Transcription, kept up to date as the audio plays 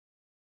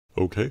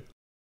Okay.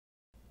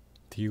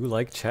 Do you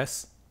like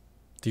chess?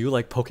 Do you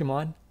like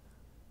Pokemon?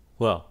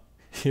 Well,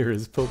 here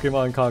is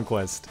Pokemon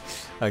Conquest,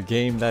 a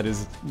game that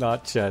is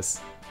not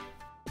chess.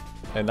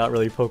 And not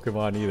really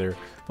Pokemon either,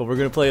 but we're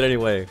gonna play it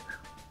anyway.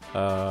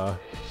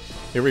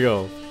 Here we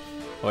go.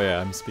 Oh yeah,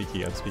 I'm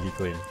Speaky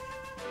clean.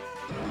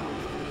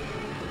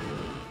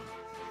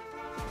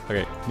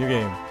 Okay, new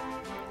game.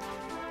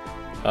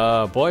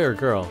 Boy or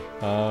girl?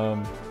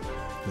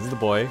 This is the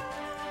boy.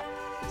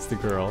 This is the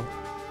girl.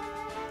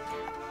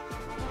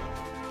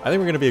 I think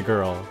we're gonna be a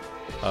girl.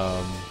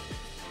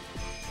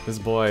 This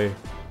boy,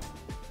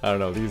 I don't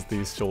know,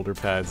 these shoulder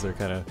pads are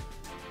kinda,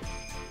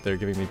 they're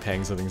giving me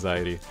pangs of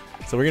anxiety.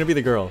 So we're gonna be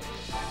the girl.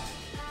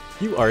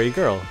 You are a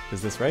girl,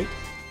 is this right?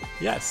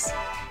 Yes.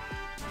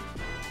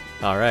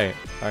 Alright,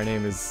 our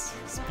name is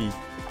Speakie.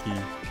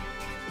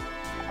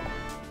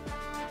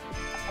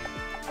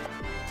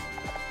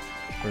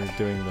 We're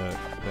doing the,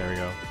 there we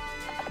go,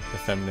 the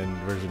feminine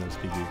version of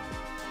Speakie.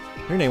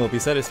 Your name will be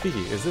set as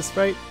Speakie, is this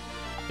right?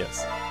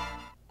 Yes.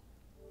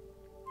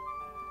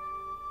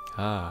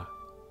 Ah.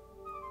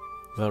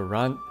 The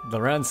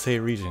Ransei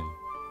region.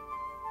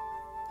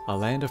 A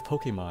land of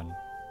Pokemon.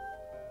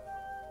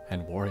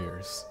 And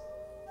warriors.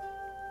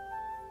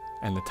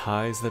 And the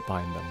ties that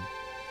bind them.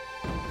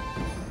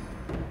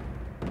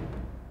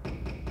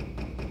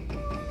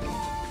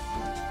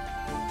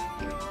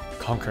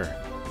 Conquer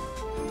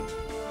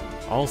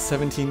all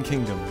 17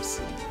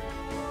 kingdoms.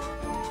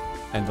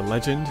 And the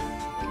legend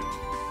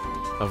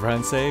of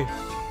Ransei.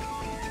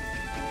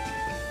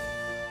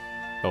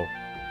 Oh,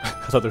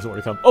 I thought there's more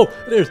to come. Oh,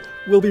 there's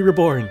will be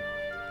reborn.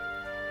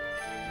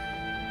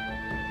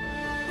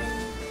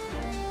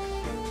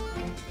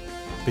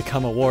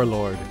 Become a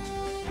warlord.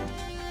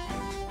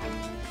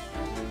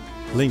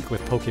 Link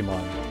with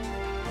Pokemon.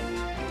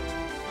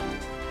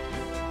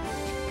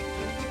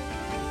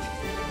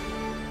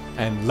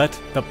 And let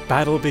the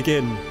battle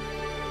begin.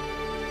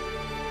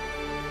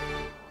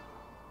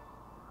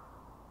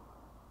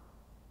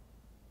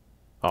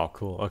 Oh,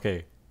 cool.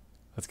 Okay,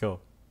 let's go.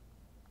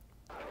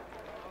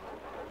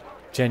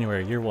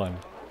 January, year 1.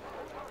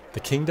 The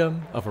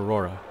Kingdom of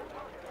Aurora.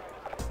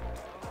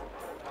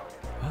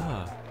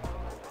 Ah.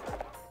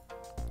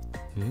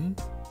 Hmm?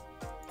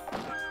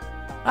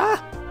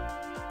 Ah!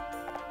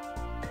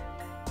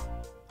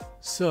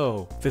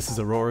 So, this is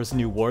Aurora's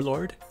new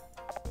warlord?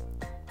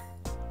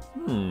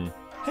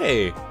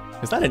 Hey,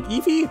 is that an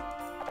Eevee?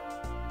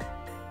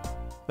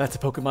 That's a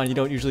Pokemon you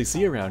don't usually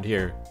see around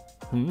here.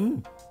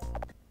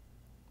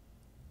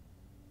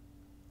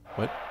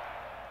 What?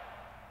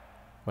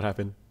 What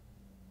happened?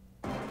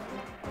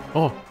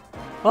 Oh!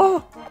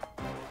 Oh!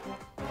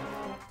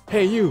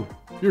 Hey you!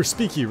 You're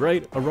Speakie,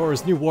 right?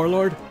 Aurora's new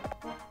warlord?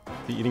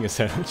 Is he eating a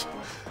sandwich?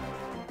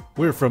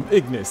 We're from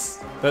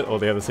Ignis. Oh,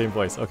 they have the same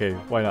voice. Okay,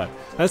 why not?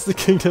 That's the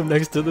kingdom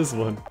next to this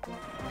one.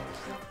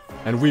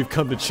 And we've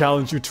come to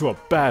challenge you to a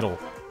battle.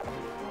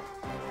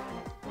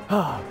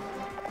 Ah.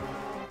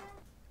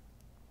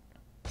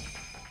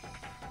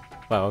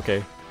 Wow,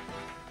 okay.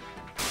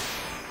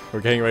 We're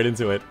getting right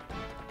into it.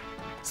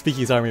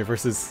 Speakie's army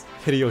versus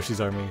Hideyoshi's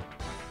army.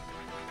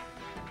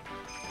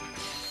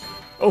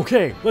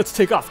 Okay, let's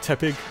take off,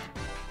 Tepig.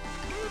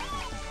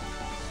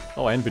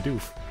 Oh, and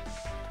Bidoof.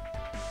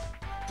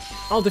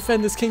 I'll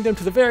defend this kingdom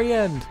to the very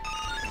end.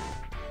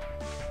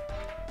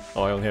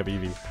 Oh, I only have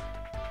Eevee.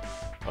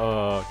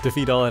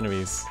 Defeat all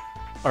enemies.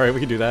 Alright, we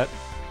can do that.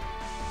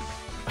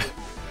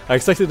 I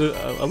expected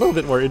a little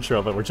bit more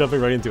intro, but we're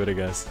jumping right into it, I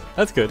guess.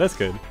 That's good, that's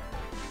good.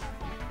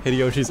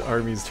 Hideyoshi's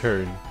army's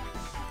turn.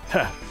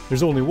 Ha!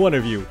 There's only one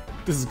of you!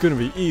 This is gonna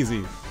be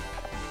easy!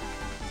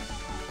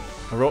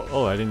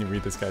 Oh, I didn't even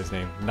read this guy's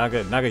name.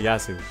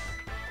 Nagayasu.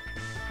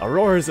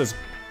 Aurora's as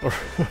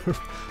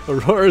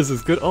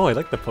good. Oh, I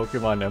like the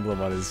Pokemon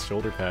emblem on his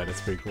shoulder pad. It's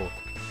pretty cool.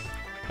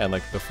 And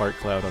like the fart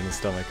cloud on his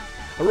stomach.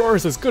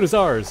 Aurora's as good as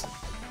ours!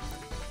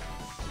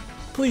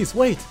 Please,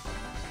 wait!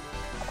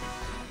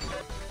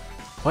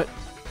 What?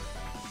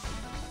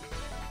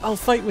 I'll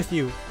fight with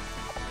you!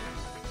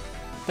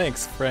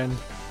 Thanks, friend.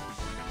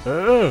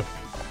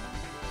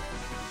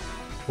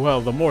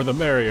 Well, the more the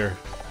merrier.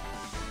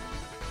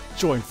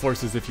 Join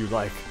forces if you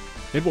like.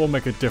 It won't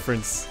make a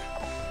difference.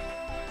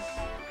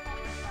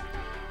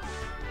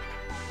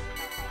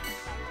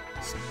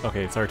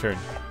 Okay, it's our turn.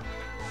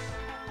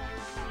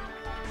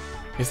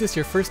 Is this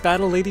your first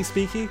battle, Lady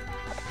Speakie?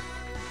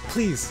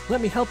 Please, let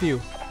me help you.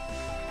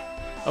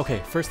 Okay,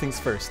 first things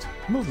first.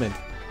 Movement.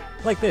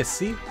 Like this,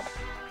 see?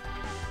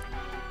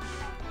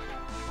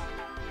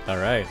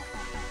 Alright.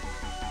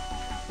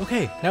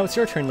 Okay, now it's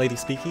your turn, Lady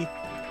Speakie.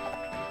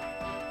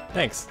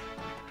 Thanks.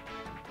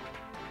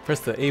 Press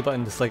the A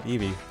button to select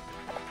Eevee.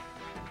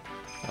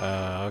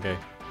 Okay.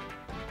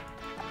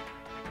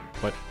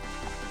 What?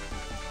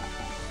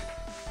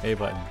 A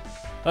button.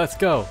 Let's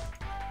go!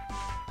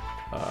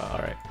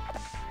 Alright.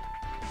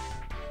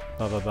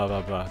 Blah blah blah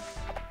blah blah.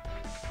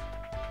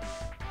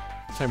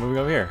 Try moving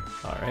over here.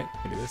 Alright,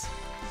 we can do this.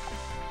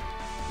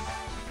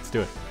 Let's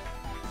do it.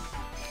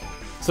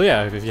 So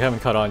yeah, if you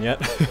haven't caught on yet,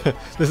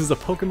 this is a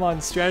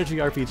Pokemon strategy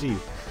RPG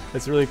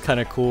It's really kind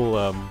of cool,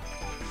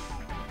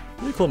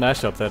 really cool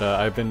mashup that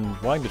I've been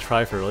wanting to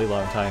try for a really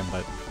long time,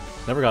 but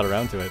never got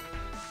around to it.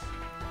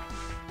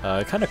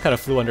 It kind of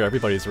flew under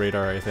everybody's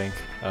radar, I think.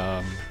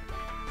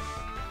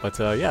 But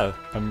yeah,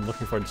 I'm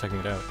looking forward to checking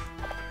it out.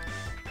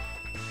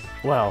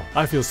 Wow,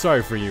 I feel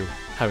sorry for you,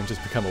 having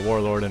just become a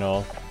warlord and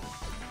all.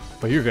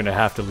 But you're gonna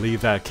have to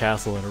leave that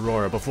castle in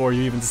Aurora before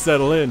you even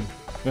settle in.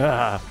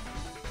 Ah.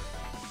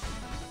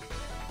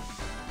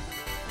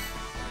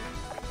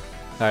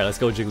 Alright, let's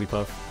go,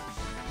 Jigglypuff.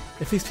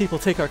 If these people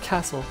take our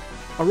castle,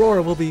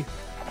 Aurora will be...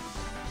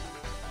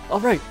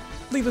 Alright,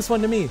 leave this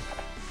one to me.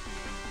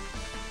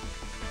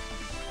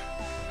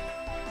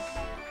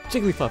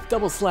 Jigglypuff,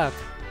 double slap.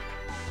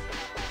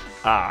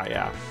 Ah,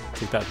 yeah.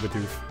 Take that,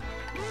 Bidoof.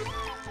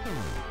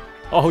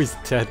 Oh, he's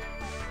dead.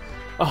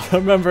 I'll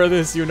remember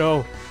this, you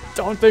know.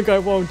 Don't think I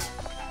won't.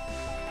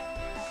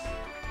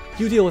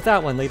 You deal with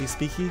that one, Lady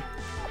Speakie.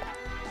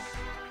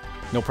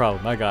 No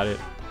problem, I got it.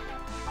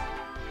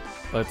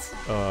 Let's,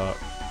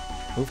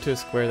 move to a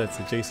square that's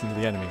adjacent to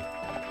the enemy.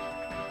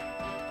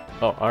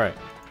 Oh, alright.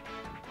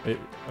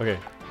 Okay.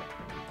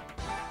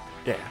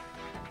 Yeah.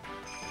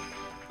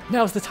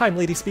 Now's the time,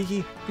 Lady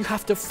Speakie. You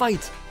have to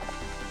fight!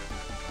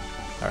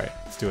 Alright,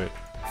 let's do it.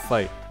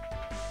 Fight.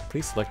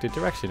 Please select a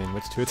direction in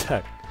which to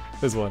attack.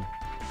 This one.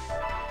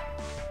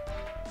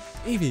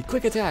 Eevee,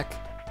 quick attack!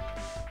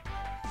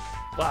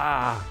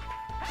 Ah!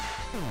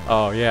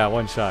 Oh yeah,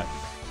 one shot.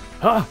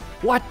 Huh?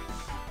 What?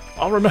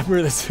 I'll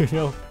remember this, you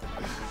know.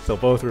 They'll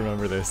both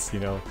remember this, you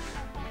know.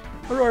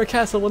 Aurora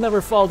Castle will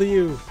never fall to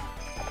you!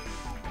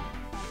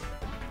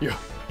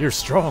 You're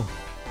strong!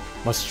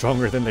 Much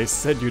stronger than they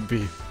said you'd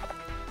be.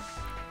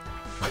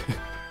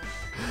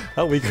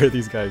 How weak are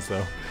these guys,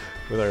 though?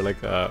 With our,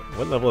 like,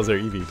 what level is our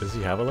Eevee? Does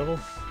he have a level?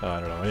 Oh, I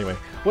don't know. Anyway,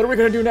 what are we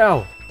gonna do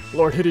now?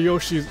 Lord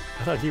Hideyoshi's...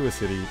 I thought he was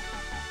Hidey...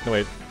 No,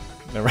 wait.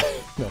 Never mind.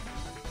 No.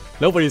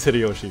 Nobody's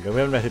Hideyoshi. We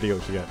haven't met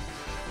Hideyoshi yet.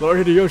 Lord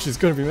Hideyoshi's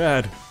gonna be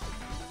mad.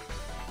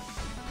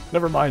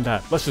 Never mind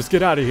that. Let's just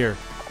get out of here.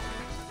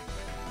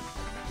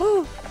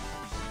 Oh!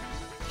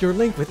 Your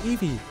link with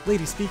Eevee,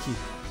 Lady Speakie.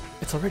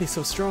 It's already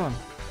so strong.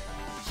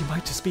 You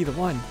might just be the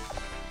one.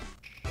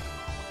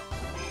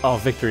 Oh,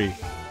 victory.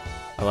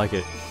 I like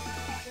it.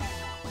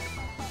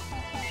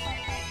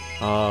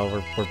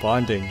 Oh, we're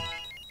bonding.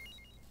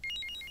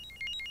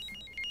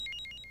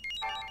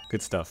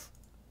 Good stuff.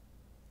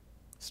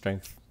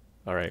 Strength.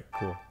 Alright,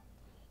 cool.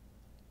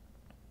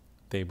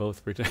 They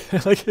both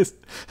I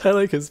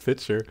like his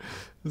picture.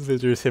 His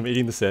picture is him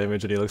eating the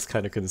sandwich and he looks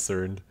kind of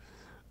concerned.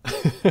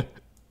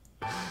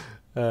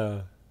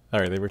 Alright,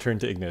 they return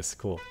to Ignis.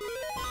 Cool.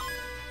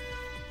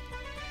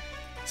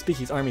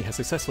 Speakie's army has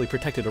successfully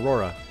protected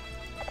Aurora.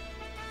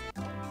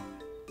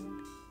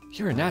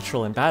 You're a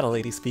natural in battle,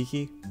 Lady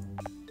Speakie.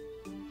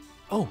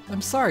 Oh,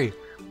 I'm sorry.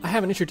 I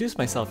haven't introduced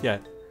myself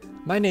yet.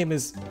 My name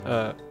is,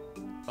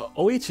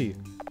 Oichi.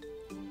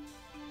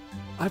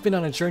 I've been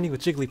on a journey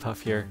with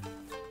Jigglypuff here.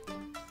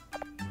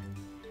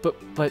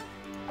 But,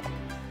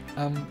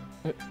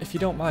 if you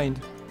don't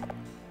mind,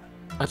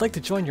 I'd like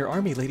to join your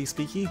army, Lady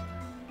Speakie.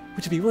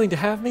 Would you be willing to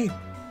have me?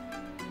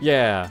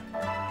 Yeah.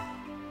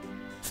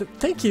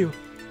 Thank you.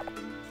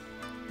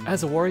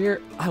 As a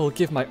warrior, I will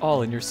give my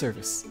all in your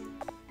service.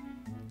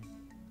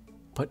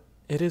 But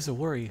it is a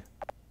worry.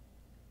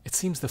 It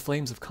seems the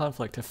flames of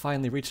conflict have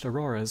finally reached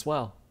Aurora as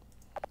well.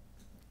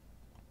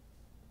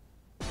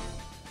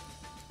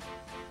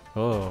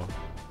 Oh,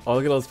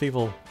 look at those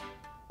people.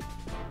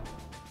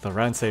 The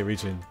Ransei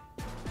region.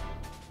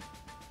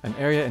 An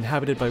area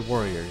inhabited by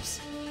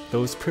warriors,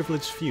 those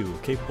privileged few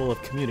capable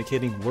of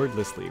communicating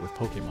wordlessly with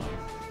Pokemon.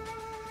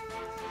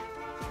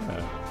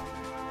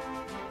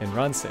 In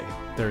Ransei,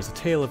 there is a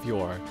tale of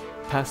yore,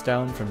 passed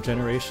down from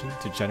generation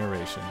to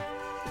generation.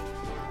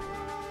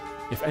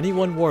 If any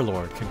one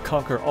warlord can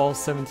conquer all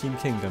 17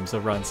 kingdoms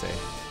of Ransei,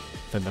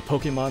 then the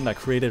Pokemon that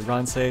created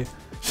Ransei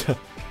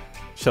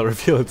shall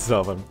reveal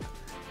itself. I'm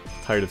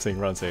tired of saying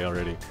Ransei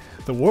already.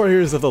 The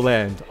warriors of the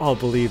land all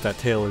believe that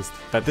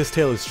this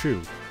tale is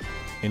true.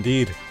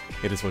 Indeed,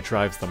 it is what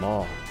drives them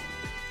all.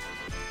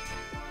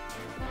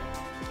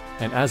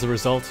 And as a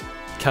result,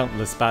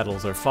 countless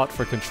battles are fought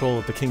for control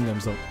of the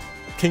kingdoms of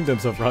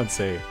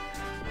Ransei.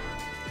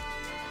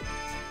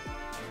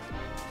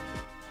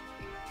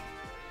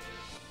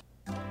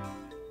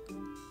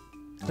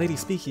 Lady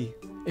Speakie,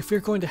 if we're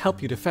going to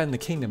help you defend the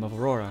kingdom of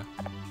Aurora,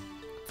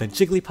 then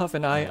Jigglypuff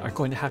and I are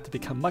going to have to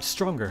become much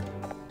stronger.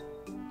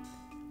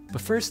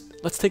 But first,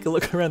 let's take a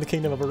look around the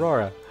kingdom of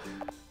Aurora.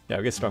 Yeah,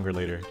 we'll get stronger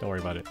later, don't worry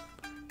about it.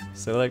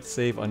 Select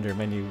save under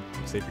menu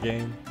to save the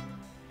game.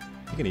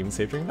 You can even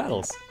save during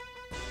battles.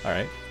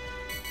 Alright.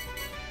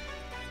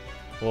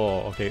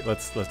 Whoa, okay,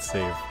 let's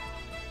save.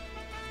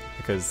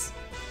 Because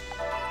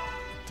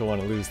don't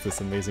want to lose this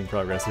amazing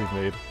progress we've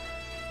made.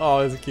 Oh,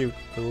 it's cute.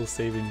 The little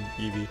saving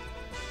Eevee.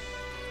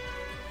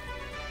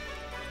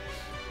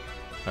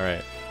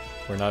 Alright.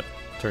 We're not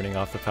turning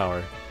off the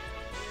power.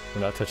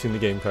 We're not touching the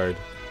game card.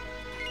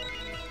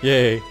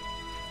 Yay!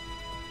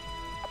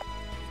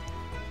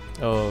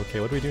 Oh, okay,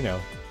 what do we do now?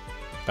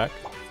 Back?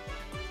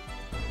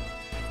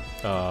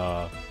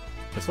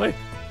 This way.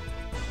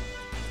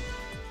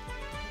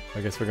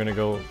 I guess we're gonna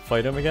go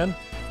fight him again.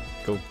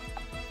 Go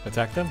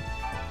attack them.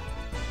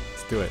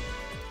 Let's do it.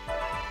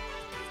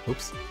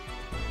 Oops.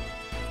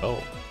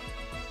 Oh.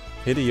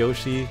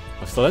 Hideyoshi.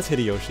 Oh, so that's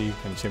Hideyoshi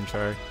and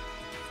Chimchar.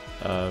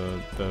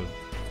 The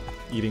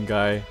eating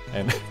guy.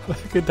 And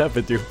look at that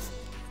Bidoof.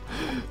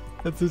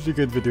 That's such a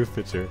good Bidoof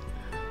picture.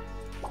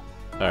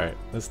 Alright,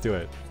 let's do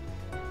it.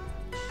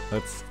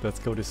 Let's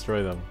go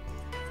destroy them.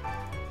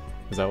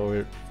 Is that what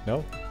we're...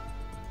 No?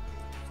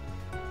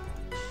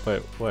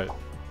 But what?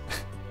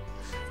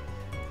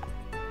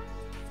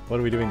 What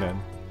are we doing then?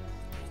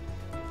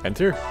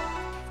 Enter?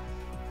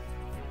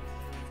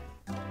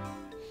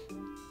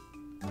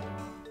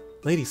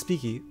 Lady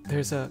Speakie,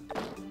 there's a...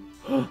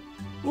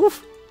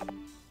 Oof!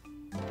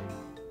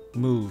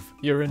 Move,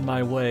 you're in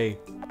my way.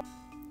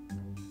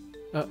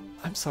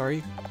 I'm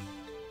sorry.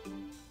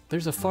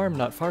 There's a farm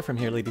not far from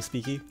here, Lady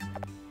Speakie.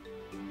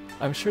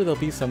 I'm sure there'll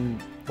be some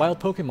wild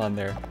Pokemon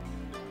there.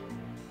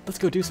 Let's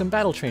go do some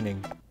battle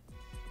training.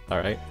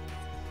 Alright.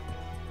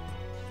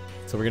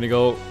 So we're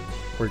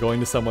going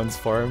to someone's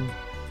farm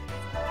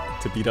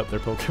to beat up their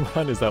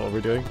Pokemon? Is that what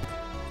we're doing?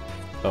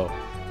 Oh,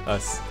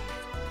 us.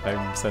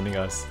 I'm sending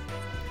us.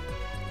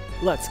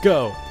 Let's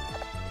go!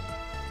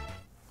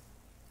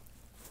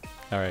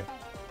 Alright.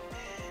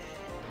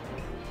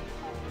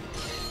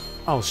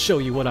 I'll show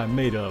you what I'm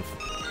made of.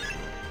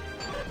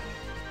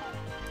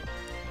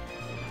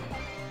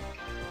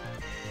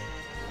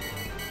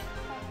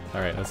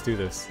 Alright, let's do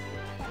this.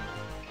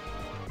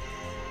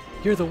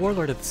 You're the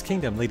warlord of this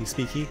kingdom, Lady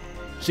Speakie.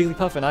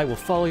 Jigglypuff and I will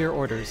follow your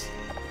orders.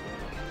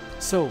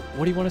 So,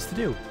 what do you want us to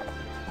do?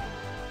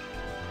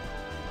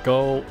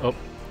 Go... Oh,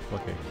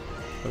 okay.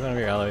 Put on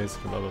your allies,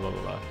 blah blah blah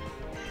blah blah.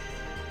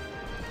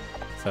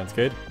 Sounds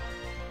good.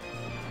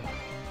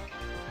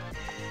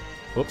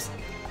 Whoops.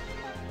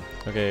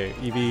 Okay,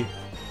 Eevee,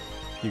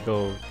 you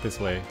go this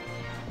way.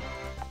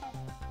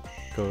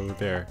 Go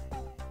there.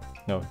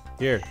 No,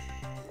 here.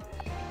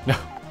 No.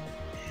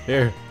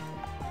 Here.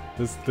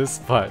 This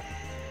spot.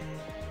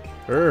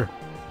 There.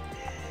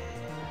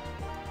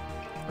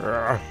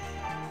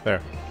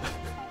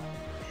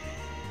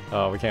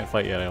 Oh, we can't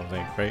fight yet, I don't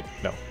think, right?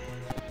 No.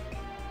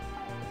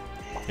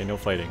 Okay, no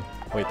fighting.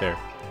 Wait there.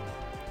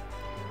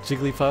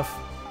 Jigglypuff.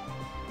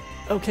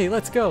 Okay,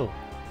 let's go!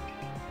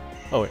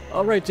 Oh wait,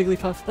 alright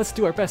Jigglypuff, let's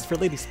do our best for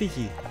Lady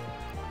Speakie.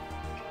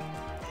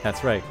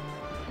 That's right.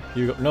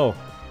 You go- no!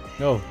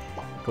 No!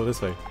 Go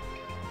this way.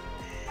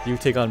 You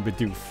take on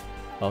Bidoof.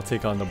 I'll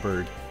take on the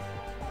bird.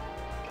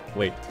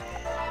 Wait.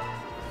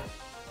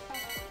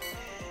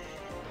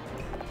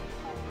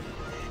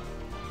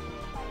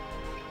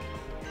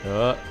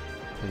 We're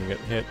gonna get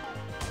hit.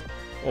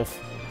 Oof.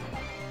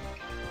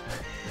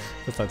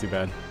 That's not too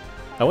bad.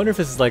 I wonder if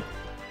this is like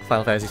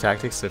Final Fantasy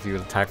Tactics, so if you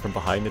attack from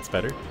behind it's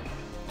better.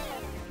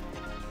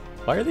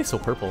 Why are they so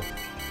purple?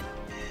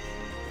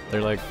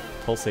 They're like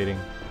pulsating.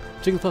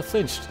 Jigglypuff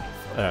flinched.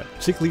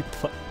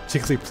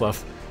 Jigglypuff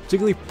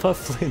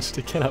flinched.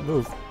 It cannot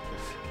move.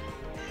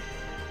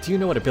 Do you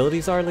know what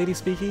abilities are, Lady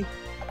Speakie?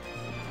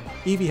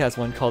 Eevee has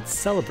one called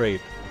Celebrate.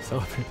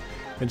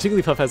 And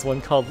Jigglypuff has one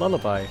called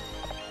Lullaby.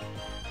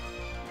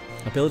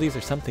 Abilities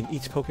are something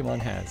each Pokemon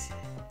has.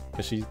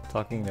 Is she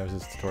talking? That was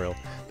this tutorial.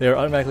 They are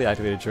automatically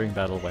activated during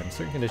battle when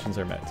certain conditions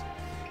are met.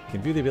 You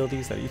can view the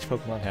abilities that each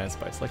Pokemon has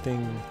by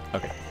selecting...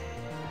 Okay.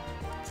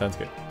 Sounds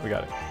good. We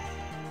got it.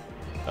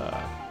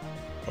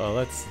 Well,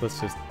 let's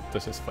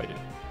just fight it.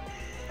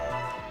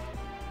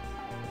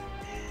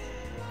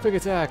 Quick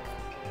attack!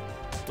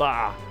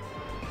 Blah!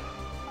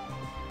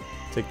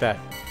 Take that.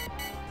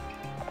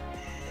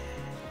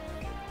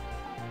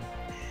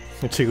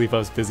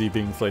 Jigglypuff's busy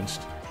being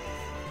flinched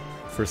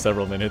for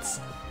several minutes.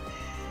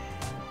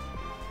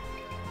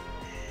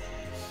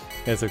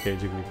 It's okay,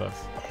 Jigglypuff.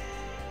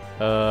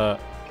 How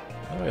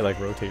do I like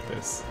rotate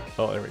this?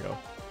 Oh, there we go.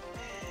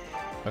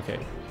 Okay.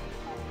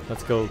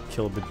 Let's go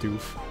kill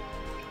Bidoof.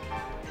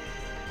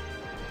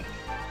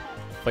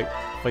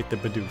 Fight the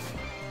Bidoof.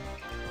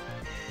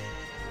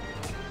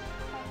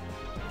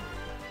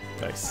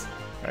 Nice.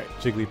 Alright,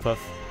 Jigglypuff.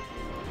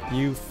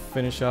 You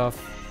finish off...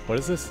 What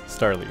is this?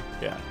 Starly.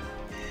 Yeah.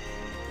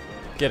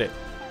 Get it.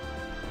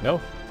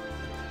 No?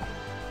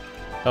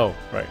 Oh,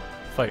 right.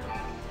 Fight.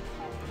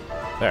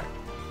 There.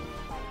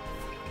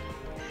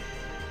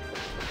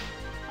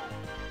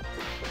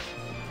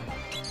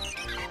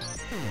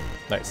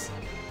 Nice.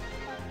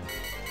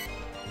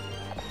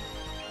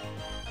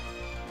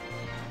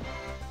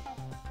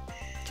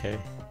 Okay.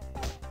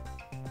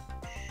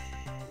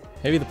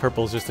 Maybe the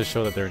purple is just to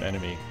show that they're an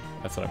enemy.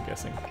 That's what I'm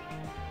guessing.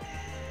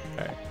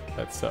 Alright,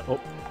 that's oh.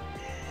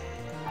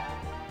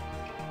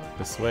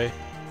 This way.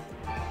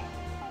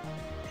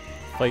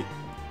 Fight.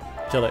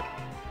 Kill it.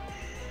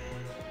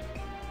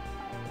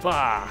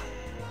 Bah!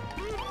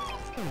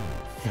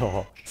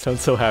 Oh,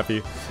 sounds so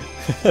happy.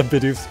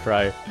 Bidoof's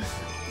cry.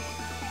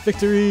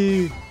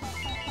 Victory!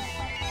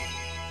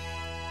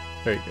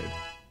 Very good.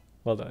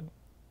 Well done.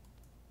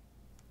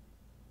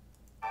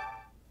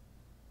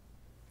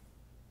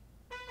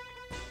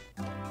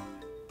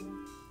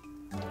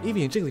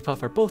 Eevee and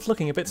Jigglypuff are both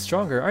looking a bit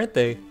stronger, aren't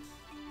they?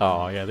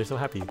 Oh yeah, they're so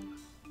happy.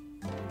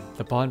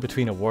 The bond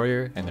between a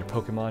warrior and their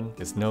Pokemon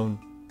is known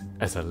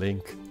as a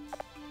link.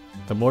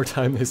 The more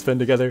time they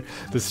spend together,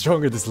 the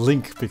stronger this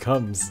link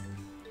becomes.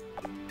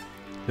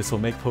 This will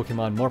make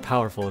Pokemon more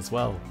powerful as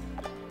well.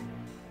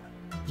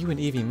 You and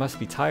Eevee must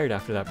be tired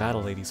after that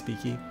battle, Lady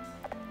Speakie.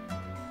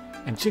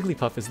 And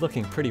Jigglypuff is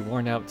looking pretty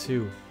worn out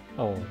too.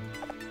 Oh.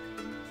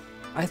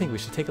 I think we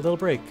should take a little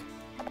break.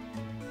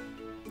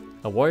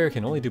 A warrior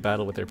can only do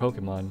battle with their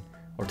Pokemon,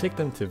 or take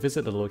them to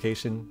visit the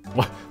location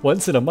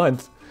once in a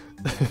month.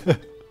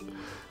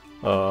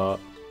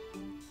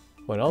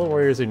 When all the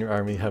warriors in your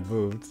army have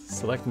moved,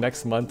 select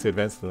next month to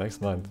advance to the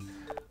next month.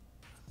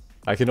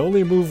 I can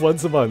only move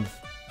once a month.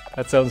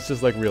 That sounds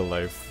just like real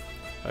life.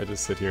 I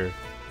just sit here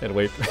and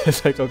wait.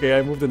 It's like, okay,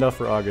 I moved enough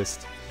for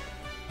August.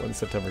 When's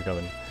September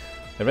coming?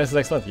 Advance to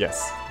next month?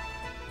 Yes.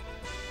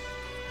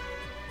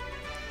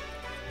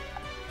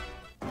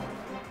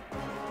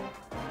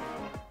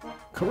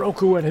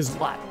 Kuroku and his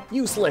lot.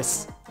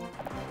 Useless!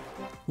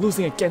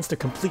 Losing against a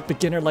complete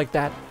beginner like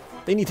that,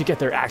 they need to get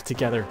their act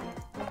together.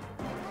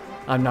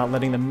 I'm not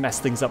letting them mess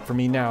things up for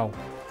me now.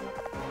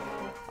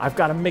 I've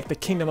got to make the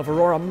Kingdom of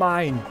Aurora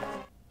mine!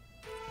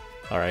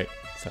 Alright,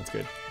 sounds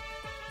good.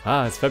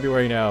 Ah, it's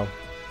February now.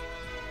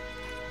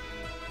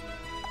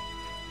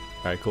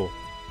 Alright, cool.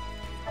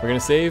 We're gonna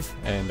save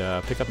and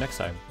pick up next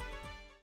time.